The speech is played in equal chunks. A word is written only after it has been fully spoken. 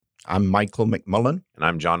I'm Michael McMullen. And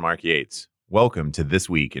I'm John Mark Yates. Welcome to This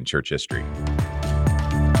Week in Church History.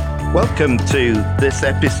 Welcome to this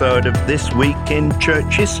episode of This Week in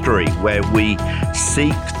Church History, where we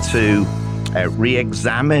seek to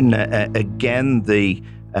re-examine again the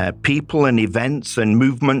people and events and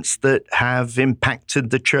movements that have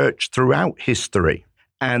impacted the church throughout history.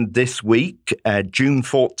 And this week, June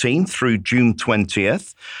 14th through June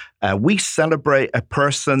 20th, we celebrate a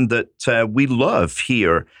person that we love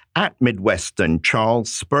here at Midwestern,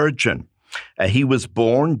 Charles Spurgeon. He was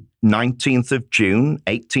born 19th of June,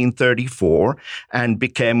 1834, and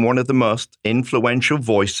became one of the most influential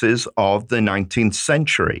voices of the 19th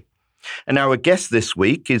century. And our guest this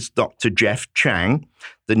week is Dr. Jeff Chang,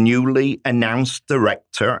 the newly announced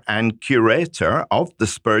director and curator of the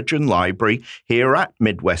Spurgeon Library here at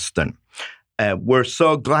Midwestern. We're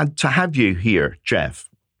so glad to have you here, Jeff.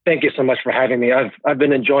 Thank you so much for having me. I've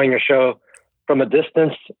been enjoying your show from a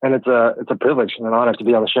distance, and it's a privilege and an honor to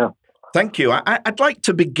be on the show. Thank you. I'd like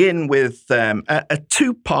to begin with a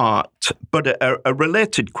two-part, but a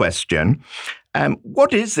related question.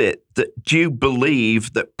 What is it that you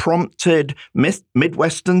believe that prompted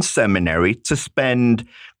Midwestern Seminary to spend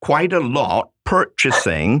quite a lot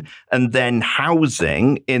purchasing and then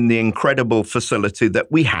housing in the incredible facility that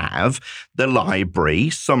we have, the library,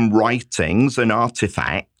 some writings and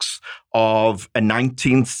artifacts of a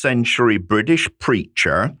 19th century British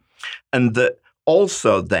preacher, and that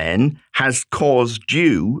also then has caused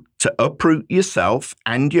you to uproot yourself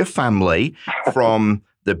and your family from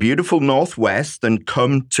the beautiful Northwest and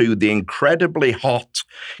come to the incredibly hot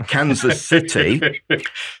Kansas City to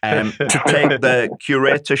take the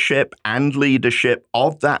curatorship and leadership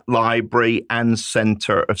of that library and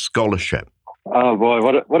center of scholarship? Oh boy,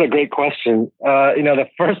 what a great question. The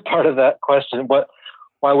first part of that question,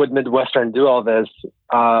 why would Midwestern do all this?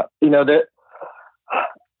 I'm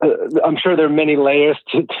sure there are many layers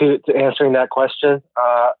to answering that question.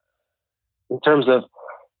 In terms of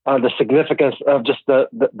the significance of just the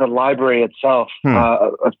library itself,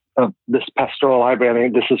 of this pastoral library. I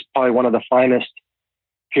mean, this is probably one of the finest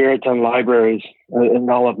Puritan libraries in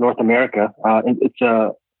all of North America. It's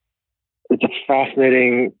a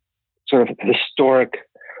fascinating sort of historic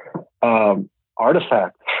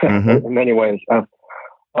artifact in many ways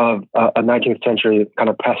of a 19th century kind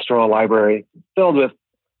of pastoral library filled with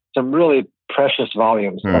some really precious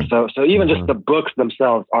volumes. So even just the books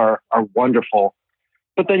themselves are wonderful.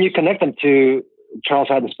 But then you connect them to Charles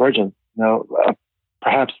Haddon Spurgeon,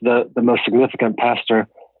 perhaps the most significant pastor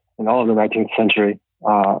in all of the 19th century.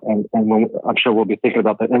 And I'm sure we'll be thinking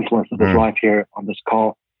about the influence of his life here on this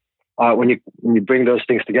call. When you bring those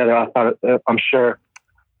things together, I'm sure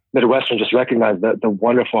Midwestern just recognized the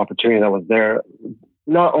wonderful opportunity that was there,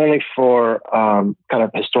 not only for kind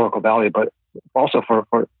of historical value, but also for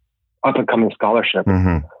up-and-coming scholarship.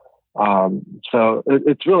 So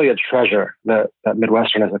it's really a treasure that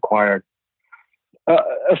Midwestern has acquired.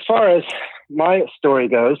 As far as my story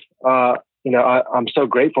goes, I'm so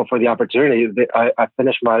grateful for the opportunity. I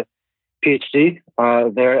finished my PhD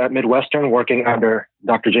there at Midwestern, working under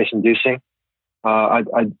Dr. Jason Dusing. I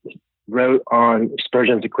wrote on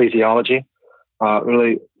Spurgeon's ecclesiology,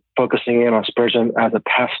 really focusing in on Spurgeon as a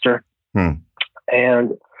pastor.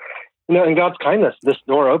 And in God's kindness, this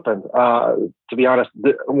door opened. To be honest,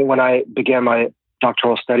 when I began my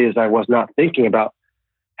doctoral studies, I was not thinking about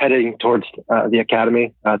heading towards the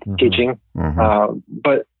academy teaching.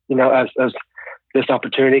 But as this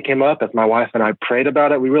opportunity came up, as my wife and I prayed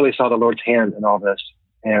about it, we really saw the Lord's hand in all this,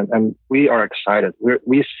 and we are excited.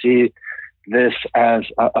 We see this as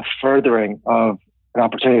a furthering of an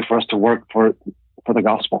opportunity for us to work for the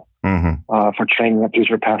gospel, for training up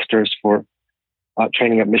future pastors, for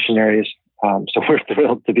training up missionaries. So we're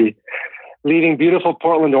thrilled to be leaving beautiful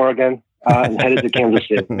Portland, Oregon, and headed to Kansas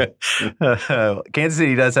City. Kansas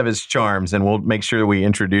City does have its charms, and we'll make sure we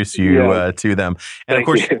introduce you to them. And of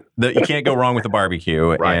course, you can't go wrong with the barbecue,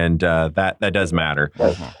 right. And that does matter.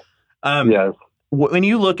 Yes. When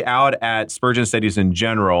you look out at Spurgeon studies in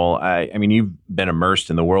general, I mean, you've been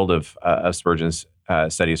immersed in the world of Spurgeon's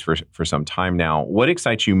studies for some time now. What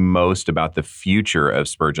excites you most about the future of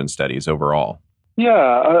Spurgeon studies overall?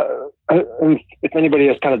 Yeah, if anybody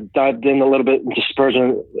has kind of dived in a little bit into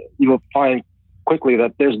Spurgeon, you will find quickly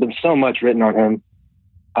that there's been so much written on him.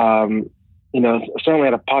 Certainly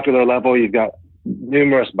at a popular level, you've got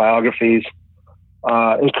numerous biographies.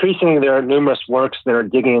 Increasingly, there are numerous works that are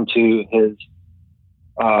digging into his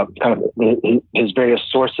his various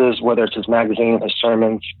sources, whether it's his magazine, his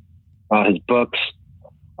sermons, his books.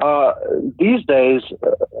 These days,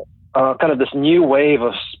 kind of this new wave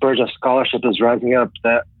of Spurgeon scholarship is rising up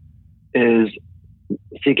that is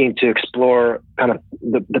seeking to explore kind of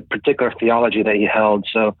the particular theology that he held.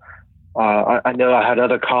 So I know I had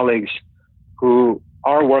other colleagues who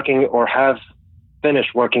are working or have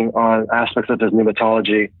finished working on aspects of his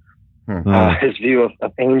pneumatology, his view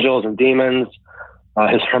of angels and demons,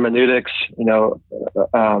 his hermeneutics,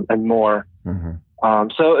 and more.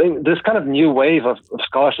 So this kind of new wave of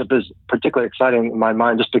scholarship is particularly exciting in my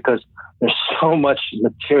mind, just because there's so much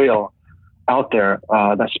material out there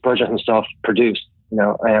that Spurgeon himself produced,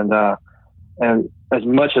 and as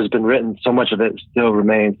much has been written, so much of it still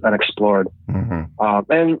remains unexplored.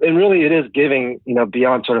 And really, it is giving,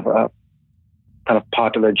 beyond sort of a kind of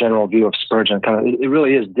popular general view of Spurgeon. It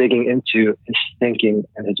really is digging into his thinking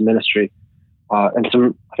and his ministry in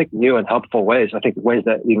some, I think, new and helpful ways. I think ways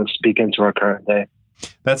that even speak into our current day.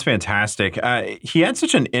 That's fantastic. He had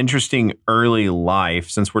such an interesting early life.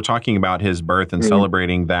 Since we're talking about his birth and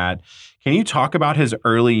celebrating that, can you talk about his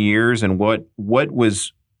early years and what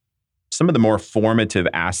was some of the more formative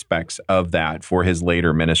aspects of that for his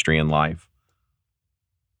later ministry and life?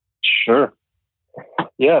 Sure.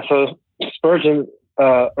 Yeah. So Spurgeon's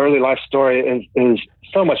early life story is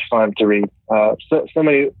so much fun to read. So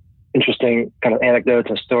many interesting kind of anecdotes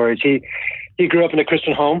and stories. He grew up in a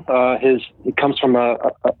Christian home. He comes from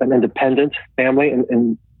an independent family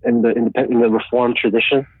in the Reformed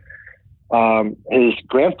tradition. His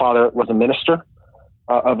grandfather was a minister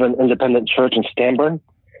of an independent church in Stambourne,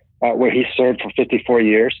 where he served for 54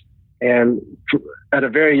 years. And at a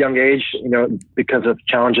very young age, because of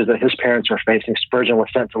challenges that his parents were facing, Spurgeon was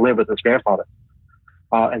sent to live with his grandfather.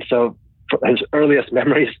 And so his earliest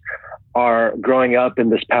memories are growing up in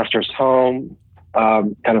this pastor's home,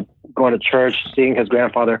 kind of going to church, seeing his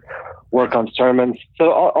grandfather work on sermons.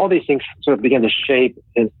 So all these things sort of begin to shape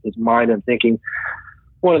his mind and thinking.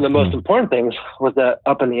 One of the most important things was that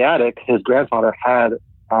up in the attic, his grandfather had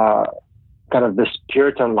kind of this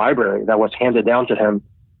Puritan library that was handed down to him,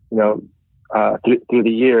 through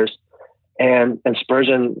the years. And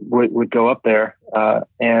Spurgeon would go up there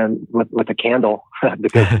and with a candle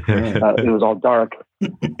because it was all dark.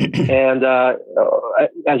 And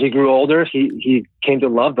as he grew older, he came to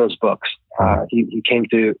love those books. He came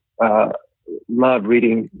to love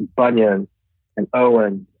reading Bunyan and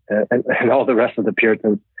Owen and all the rest of the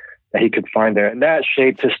Puritans that he could find there. And that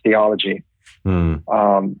shaped his theology. So,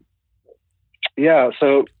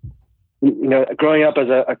 growing up as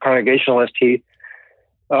a Congregationalist, he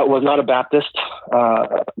was not a Baptist,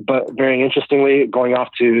 but very interestingly, going off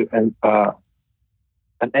to an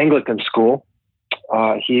Anglican school,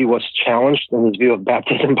 he was challenged in his view of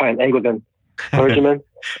baptism by an Anglican clergyman,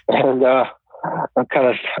 and kind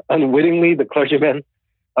of unwittingly, the clergyman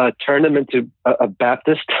turned him into a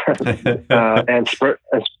Baptist, and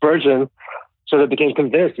Spurgeon sort of became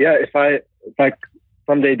convinced, if I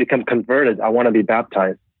someday become converted, I want to be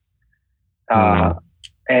baptized.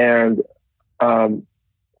 And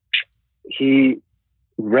he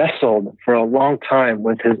wrestled for a long time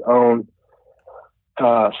with his own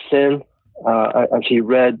sin. As he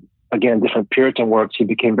read, again, different Puritan works, he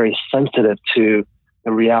became very sensitive to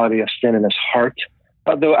the reality of sin in his heart.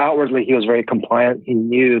 Though outwardly he was very compliant, he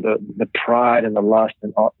knew the pride and the lust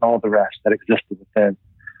and all the rest that existed within.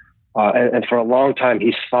 And for a long time,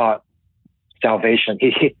 he sought salvation.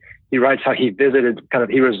 He writes how he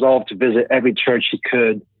resolved to visit every church he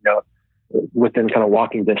could, within kind of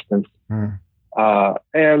walking distance.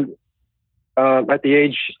 And at the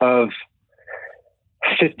age of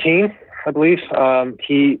 15, I believe,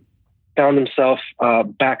 he found himself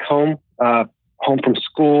back home from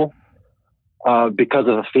school because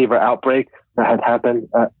of a fever outbreak that had happened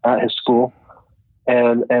at his school.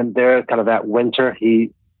 And there, kind of that winter,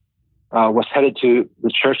 he was headed to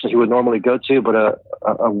the church that he would normally go to, but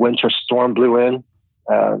a winter storm blew in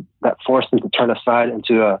that forced him to turn aside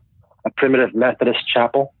into a primitive Methodist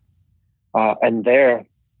chapel. And there,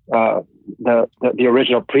 the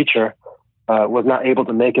original preacher was not able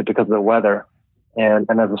to make it because of the weather. And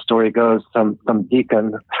as the story goes, some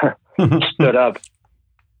deacon stood up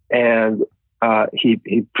and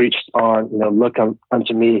he preached on, look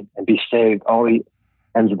unto me and be saved, all the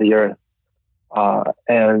ends of the earth.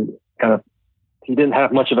 And kind of, he didn't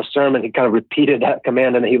have much of a sermon. He kind of repeated that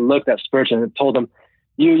command, and he looked at Spurgeon and told him,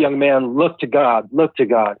 "You young man, look to God, look to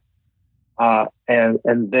God." And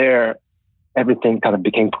there, everything kind of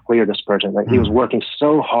became clear to Spurgeon. Like he was working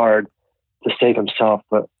so hard to save himself,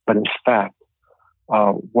 but in fact,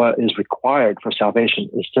 what is required for salvation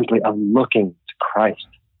is simply a looking to Christ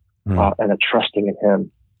and a trusting in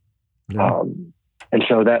Him. Yeah. And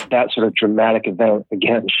so that sort of dramatic event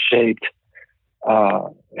again shaped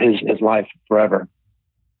his life forever.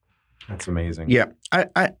 That's amazing. Yeah,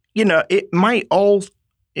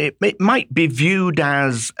 it might be viewed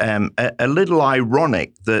as a little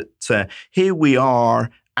ironic that here we are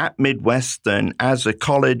at Midwestern as a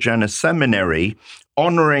college and a seminary,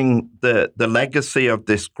 honoring the legacy of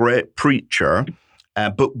this great preacher,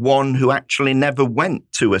 but one who actually never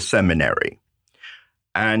went to a seminary.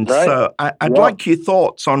 And so I'd like your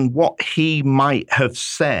thoughts on what he might have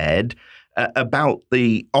said about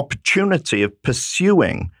the opportunity of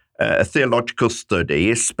pursuing a theological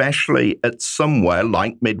study, especially at somewhere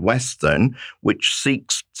like Midwestern, which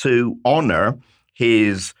seeks to honor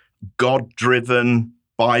his God-driven,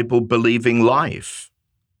 Bible-believing life.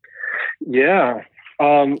 Yeah.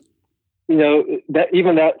 That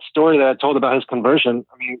story that I told about his conversion,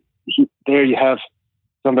 I mean, there you have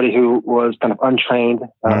somebody who was kind of untrained,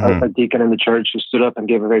 a deacon in the church who stood up and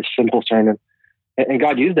gave a very simple sermon, and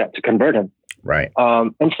God used that to convert him. Right.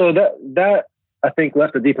 And so that I think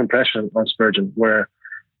left a deep impression on Spurgeon, where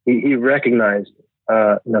he recognized,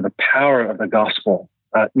 the power of the gospel,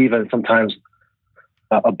 even sometimes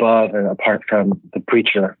above and apart from the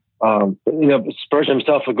preacher. Spurgeon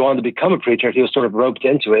himself would go on to become a preacher. He was sort of roped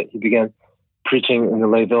into it. He began preaching in the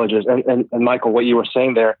lay villages. And Michael, what you were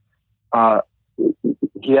saying there,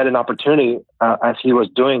 he had an opportunity as he was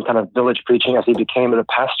doing kind of village preaching, as he became the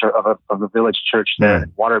pastor of a village church there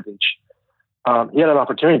in Water Beach. He had an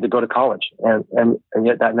opportunity to go to college, and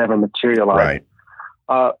yet that never materialized. Right.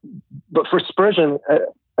 But for Spurgeon,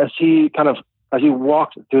 as he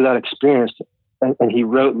walked through that experience, and he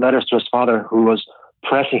wrote letters to his father, who was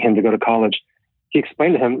pressing him to go to college, he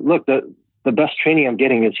explained to him, "Look, the best training I'm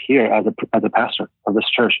getting is here as a pastor of this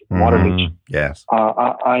church, Water Beach. Yes,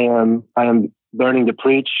 I am learning to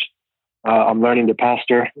preach. I'm learning to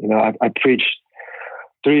pastor. I preach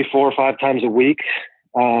 3, 4, 5 times a week,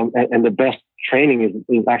 and the best training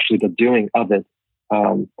is actually the doing of it."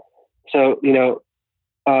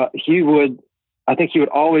 He would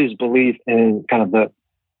always believe in kind of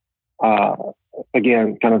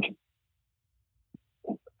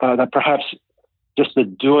that perhaps just the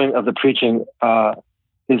doing of the preaching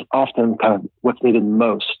is often kind of what's needed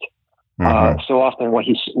most. So often what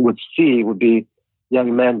he would see would be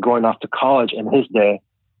young men going off to college in his day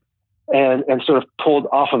and sort of pulled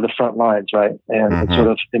off of the front lines, right? And sort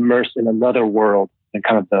of immersed in another world and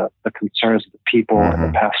kind of the concerns of the people and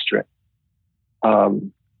the pastorate.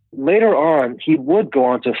 Later on, he would go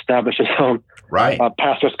on to establish his own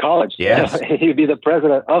pastor's college. Yes. He would be the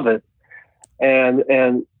president of it.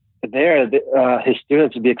 And there, his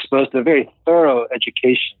students would be exposed to a very thorough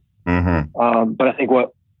education. But I think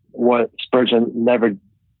what Spurgeon never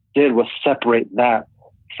did was separate that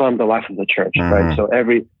from the life of the church, right? So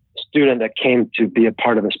every student that came to be a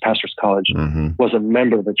part of his pastor's college was a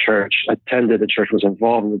member of the church, attended the church, was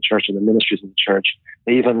involved in the church and the ministries of the church.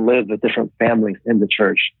 They even lived with different families in the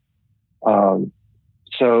church. So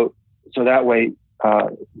that way,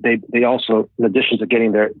 they also, in addition to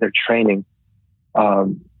getting their training,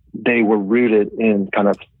 they were rooted in kind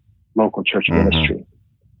of local church ministry.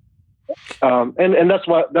 And that's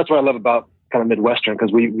what I love about kind of Midwestern,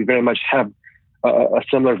 because we very much have a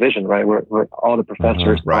similar vision, right? Where all the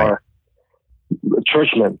professors are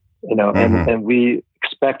churchmen, and we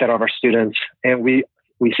expect that of our students, and we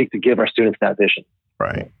seek to give our students that vision.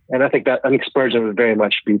 Right. And I think Spurgeon would very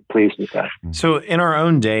much be pleased with that. So in our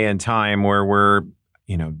own day and time where we're,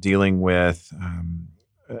 dealing with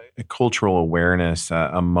a cultural awareness,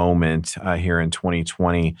 a moment here in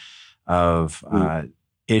 2020 of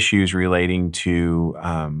issues relating to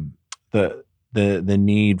the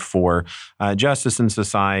need for justice in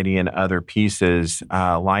society and other pieces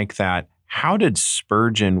like that. How did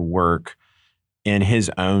Spurgeon work in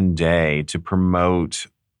his own day to promote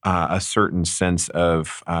a certain sense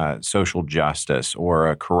of social justice or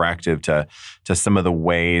a corrective to some of the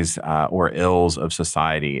ways or ills of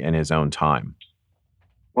society in his own time?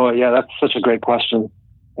 Well, yeah, that's such a great question.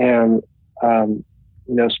 And,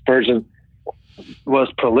 Spurgeon was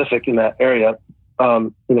prolific in that area.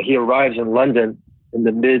 He arrives in London in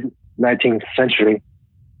the mid-19th century.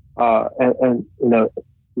 And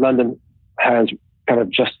London has kind of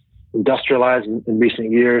just industrialized in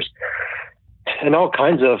recent years. And all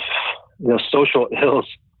kinds of, social ills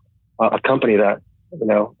accompany that,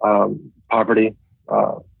 poverty,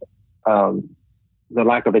 the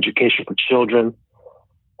lack of education for children,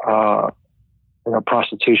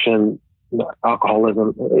 prostitution,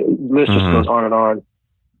 alcoholism. The list just goes on and on.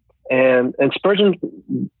 And Spurgeon,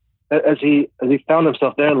 as he found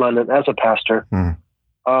himself there in London as a pastor, it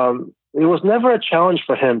was never a challenge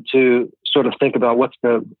for him to sort of think about what's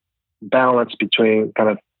the balance between kind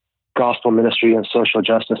of gospel ministry and social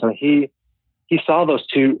justice. And he he saw those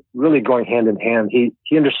two really going hand in hand. He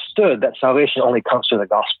understood that salvation only comes through the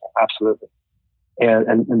gospel, absolutely,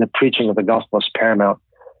 and the preaching of the gospel is paramount.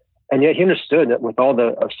 And yet he understood that with all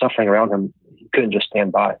the suffering around him, he couldn't just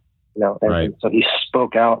stand by, And so he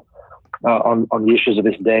spoke out on the issues of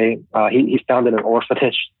his day. He founded an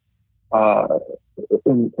orphanage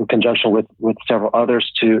in conjunction with several others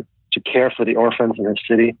to care for the orphans in his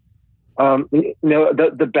city.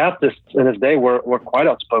 The Baptists in his day were quite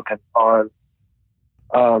outspoken on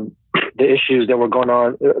the issues that were going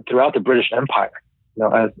on throughout the British Empire.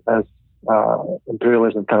 As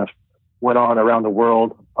imperialism kind of went on around the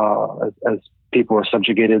world, as people were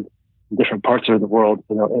subjugated in different parts of the world,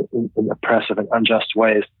 in oppressive and unjust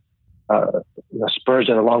ways.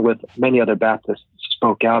 Spurgeon, along with many other Baptists,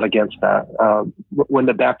 spoke out against that. When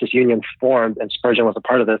the Baptist Union formed, and Spurgeon was a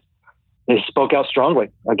part of this, they spoke out strongly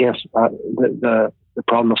against the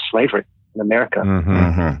problem of slavery in America.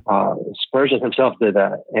 Spurgeon himself did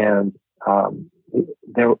that, and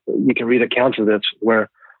you can read accounts of this where,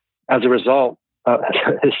 as a result,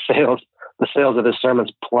 the sales of his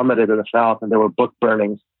sermons plummeted in the South, and there were book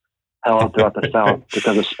burnings held throughout the South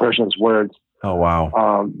because of Spurgeon's words. Oh wow!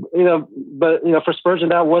 But for Spurgeon,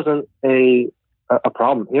 that wasn't a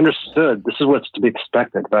problem. He understood this is what's to be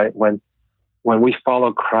expected, right? When we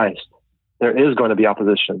follow Christ, there is going to be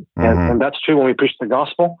opposition, and that's true when we preach the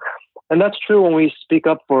gospel, and that's true when we speak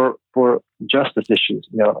up for justice issues.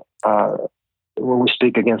 When we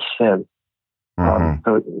speak against sin.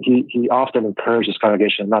 So he often encouraged his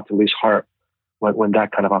congregation not to lose heart when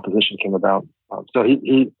that kind of opposition came about. So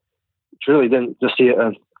he truly didn't just see it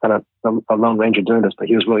as kind of a lone ranger doing this, but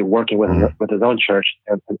he was really working with his own church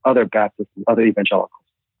and other Baptists and other evangelicals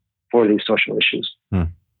for these social issues.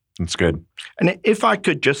 That's good. And if I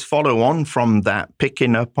could just follow on from that,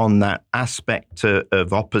 picking up on that aspect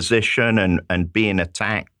of opposition and being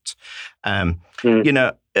attacked,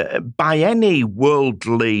 by any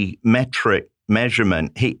worldly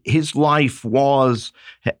measurement, his life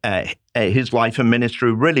and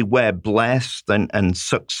ministry really were blessed and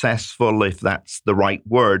successful, if that's the right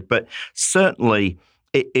word. But certainly,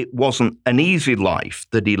 it wasn't an easy life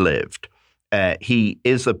that he lived. He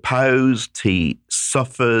is opposed. He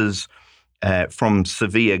suffers from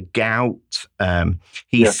severe gout.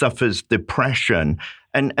 He suffers depression.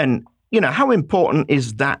 And how important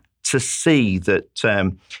is that to see that,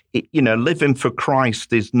 living for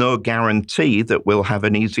Christ is no guarantee that we'll have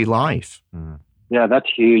an easy life? Yeah, that's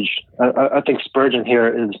huge. I think Spurgeon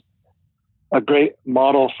here is a great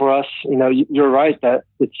model for us. You're right that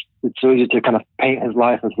it's so easy to kind of paint his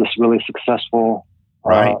life as this really successful,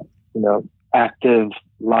 active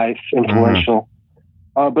life, influential.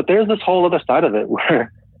 But there's this whole other side of it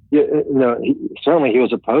where, certainly he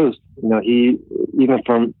was opposed. He, even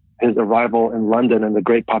from his arrival in London and the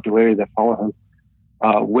great popularity that followed him,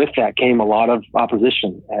 with that came a lot of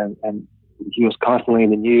opposition, and he was constantly in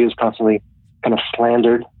the news, constantly kind of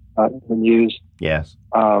slandered in the news. Yes.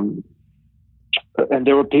 And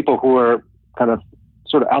there were people who were kind of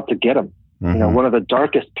sort of out to get him. One of the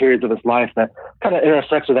darkest periods of his life that kind of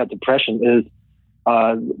intersects with that depression is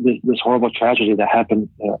this horrible tragedy that happened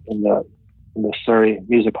in the Surrey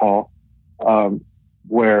Music Hall,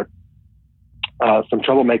 where some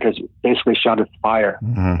troublemakers basically shouted fire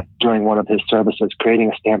during one of his services,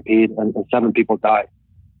 creating a stampede, and 7 people died.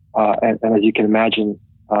 And as you can imagine,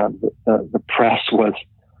 the press was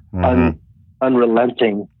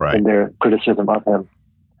unrelenting in their criticism of him.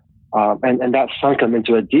 And that sunk him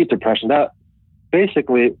into a deep depression. That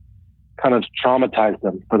basically kind of traumatized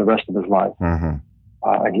him for the rest of his life.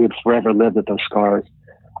 And he would forever live with those scars.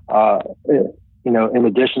 In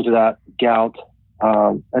addition to that, gout,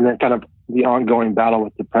 and then kind of the ongoing battle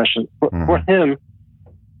with depression. For him,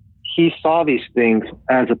 he saw these things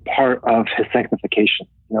as a part of his sanctification.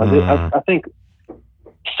 I think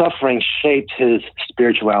suffering shaped his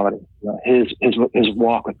spirituality, his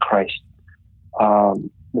walk with Christ,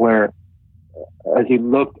 where as he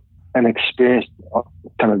looked and experienced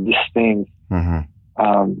kind of these things,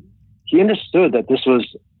 he understood that this was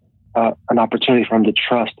an opportunity for him to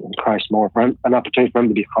trust in Christ more, an opportunity for him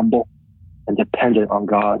to be humble and dependent on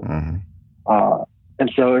God.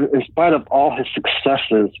 And so in spite of all his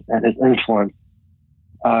successes and his influence,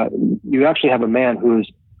 you actually have a man who's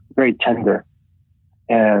very tender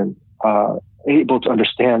and able to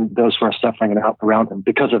understand those who are suffering around him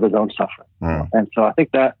because of his own suffering. And so I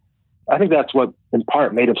think that's what in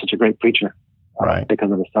part made him such a great preacher,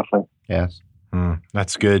 because of his suffering. Yes.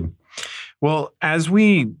 That's good. Well, as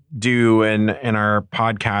we do in our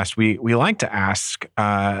podcast, we like to ask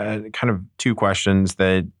kind of 2 questions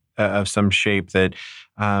that of some shape that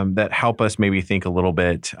that help us maybe think a little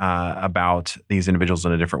bit about these individuals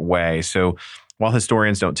in a different way. So while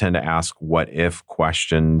historians don't tend to ask what if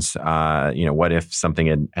questions, what if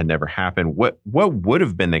something had never happened, what would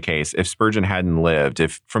have been the case if Spurgeon hadn't lived?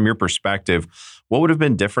 If, from your perspective, what would have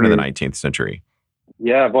been different in the 19th century?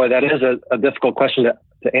 Yeah, boy, that is a difficult question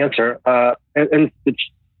to answer. And it's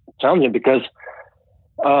challenging because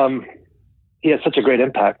he had such a great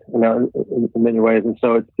impact, in many ways. And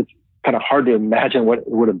so it's kind of hard to imagine what it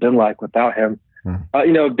would have been like without him.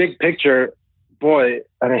 Big picture, boy,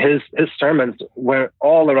 I mean, his sermons went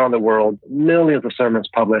all around the world, millions of sermons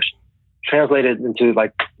published, translated into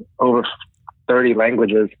like over 30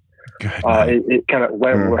 languages. It kind of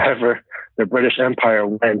went wherever the British Empire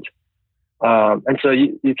went. And so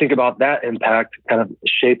you think about that impact kind of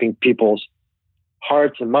shaping people's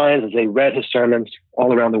hearts and minds as they read his sermons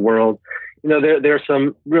all around the world. There are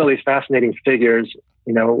some really fascinating figures,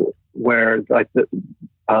 where like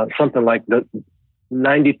something like the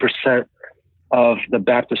 90% of the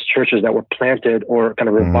Baptist churches that were planted or kind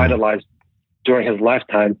of revitalized during his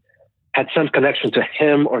lifetime had some connection to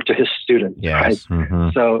him or to his students. Yes.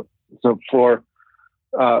 Right? So for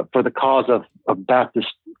the cause of Baptist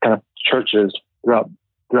kind of churches throughout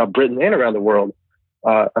Britain and around the world,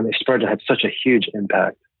 Spurgeon had such a huge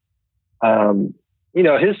impact.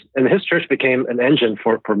 His church became an engine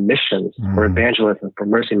for missions, for evangelism, for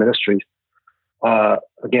mercy ministries.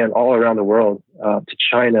 Again, all around the world, to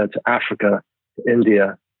China, to Africa, to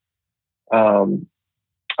India.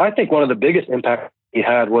 I think one of the biggest impacts he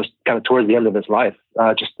had was kind of towards the end of his life,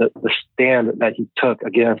 just the stand that he took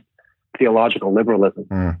against theological liberalism.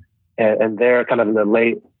 And there, kind of in the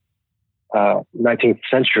late 19th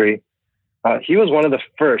century, he was one of the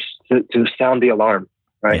first to sound the alarm,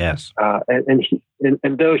 right? Yes.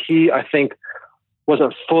 And though he, I think,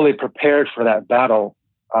 wasn't fully prepared for that battle,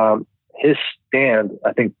 his stand,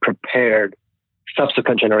 I think, prepared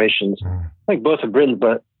subsequent generations, I think both in Britain,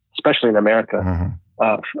 but especially in America.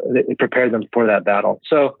 It prepared them for that battle.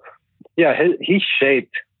 So, yeah, he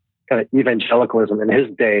shaped kind of evangelicalism in his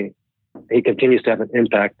day. He continues to have an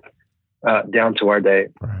impact down to our day.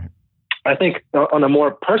 Right. I think on a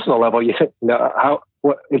more personal level,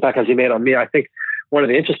 what impact has he made on me? I think one of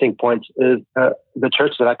the interesting points is the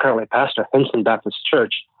church that I currently pastor, Hinson Baptist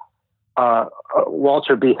Church.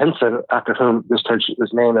 Walter B. Hinson, after whom this church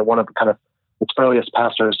is named, and one of its earliest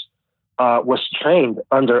pastors, was trained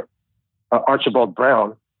under Archibald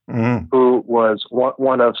Brown, who was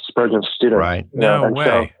one of Spurgeon's students. Right. No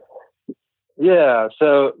way.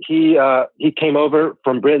 So he came over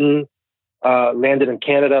from Britain, landed in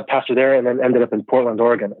Canada, pastored there, and then ended up in Portland,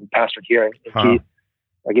 Oregon, and pastored here. And he,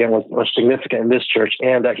 again, was significant in this church.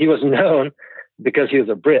 And he was known, because he was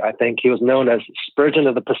a Brit, I think, he was known as Spurgeon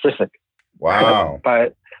of the Pacific. Wow.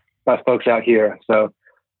 by folks out here. So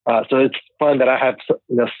it's fun that I have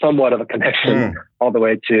somewhat of a connection all the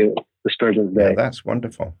way to the Spurgeon's day. Yeah, that's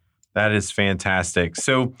wonderful. That is fantastic.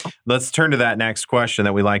 So let's turn to that next question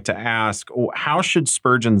that we like to ask. How should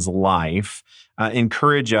Spurgeon's life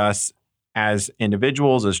encourage us as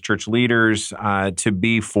individuals, as church leaders, to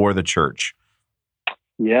be for the church?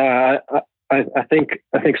 Yeah, I think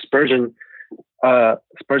Spurgeon's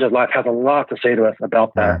life has a lot to say to us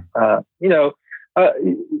about that.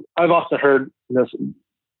 I've often heard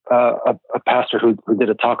a pastor who did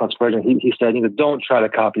a talk on Spurgeon. He said, don't try to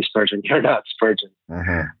copy Spurgeon. You're not Spurgeon.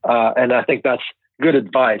 And I think that's good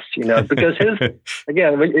advice, because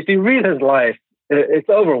again, if you read his life, it's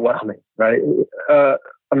overwhelming, right?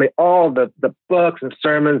 All the books and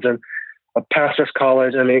sermons and a pastor's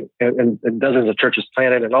college, and dozens of churches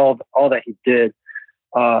planted, and all that he did.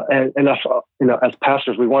 And as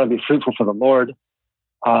pastors, we want to be fruitful for the Lord.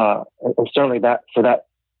 And certainly that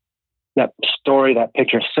story, that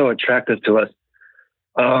picture is so attractive to us.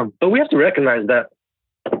 But we have to recognize that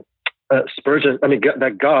Spurgeon,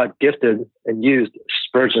 that God gifted and used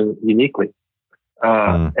Spurgeon uniquely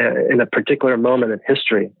in a particular moment in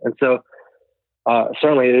history. And so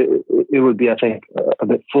certainly it would be, I think, a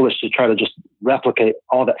bit foolish to try to just replicate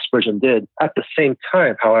all that Spurgeon did. At the same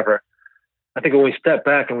time, however, I think when we step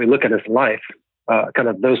back and we look at his life, kind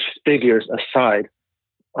of those figures aside,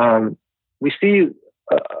 we see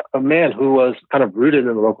a man who was kind of rooted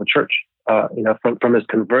in the local church. From his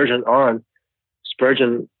conversion on,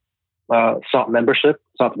 Spurgeon sought membership,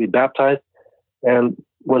 sought to be baptized, and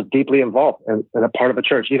was deeply involved in a part of a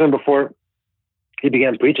church. Even before he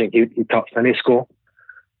began preaching, he taught Sunday school.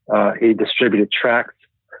 He distributed tracts.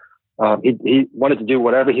 He wanted to do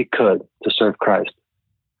whatever he could to serve Christ.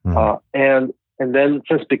 And then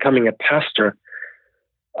since becoming a pastor,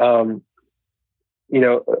 on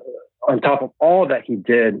top of all that he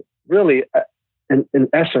did, really in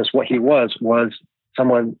essence, what he was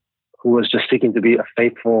someone who was just seeking to be a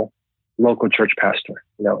faithful local church pastor.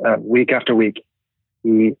 Week after week,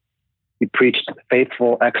 he preached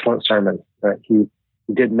faithful, excellent sermons. Right? He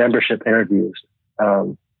did membership interviews.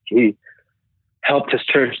 He helped his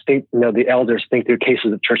church think, the elders think through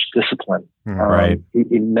cases of church discipline. Right. He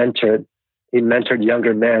mentored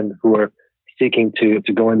younger men who were seeking to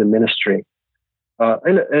go into ministry.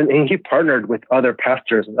 And he partnered with other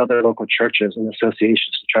pastors and other local churches and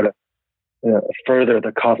associations to try to further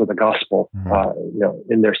the cause of the gospel,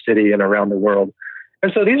 in their city and around the world.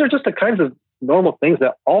 And so these are just the kinds of normal things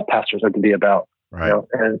that all pastors are to be about. Right.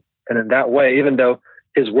 And in that way, even though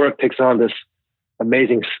his work takes on this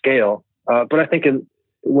amazing scale, but I think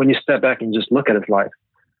when you step back and just look at his life,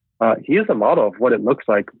 he is a model of what it looks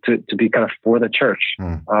like to be kind of for the church,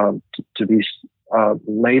 to be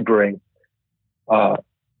laboring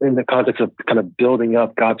in the context of kind of building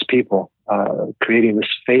up God's people, creating this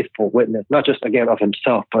faithful witness, not just, again, of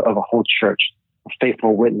himself, but of a whole church, a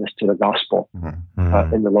faithful witness to the gospel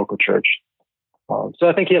in the local church. So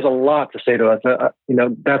I think he has a lot to say to us.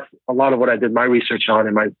 That's a lot of what I did my research on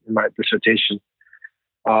in my dissertation.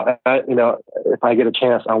 If I get a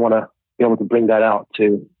chance, I want to be able to bring that out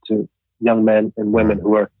to young men and women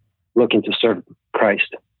who are looking to serve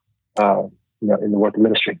Christ, in the work of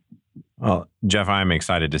ministry. Well, Jeff, I'm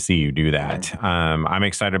excited to see you do that. I'm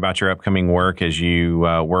excited about your upcoming work as you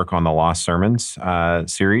work on the Lost Sermons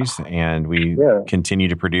series, and we continue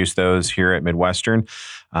to produce those here at Midwestern,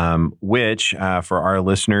 which for our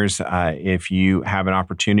listeners, if you have an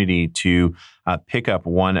opportunity to pick up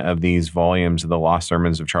one of these volumes of the Lost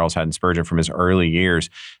Sermons of Charles Haddon Spurgeon from his early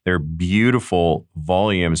years, they're beautiful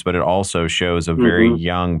volumes, but it also shows a very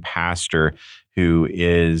young pastor who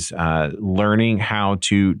is learning how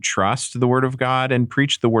to trust the Word of God and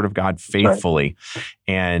preach the Word of God faithfully. Right.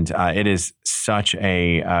 And it is such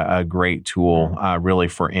a great tool, really,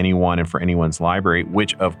 for anyone and for anyone's library,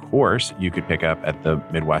 which, of course, you could pick up at the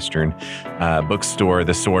Midwestern bookstore,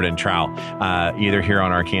 The Sword and Trowel, either here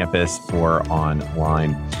on our campus or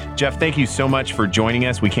online. Jeff, thank you so much for joining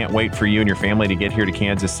us. We can't wait for you and your family to get here to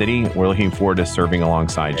Kansas City. We're looking forward to serving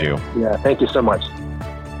alongside you. Yeah, thank you so much.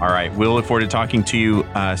 All right. We'll look forward to talking to you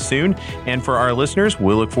soon. And for our listeners,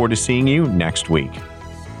 we'll look forward to seeing you next week.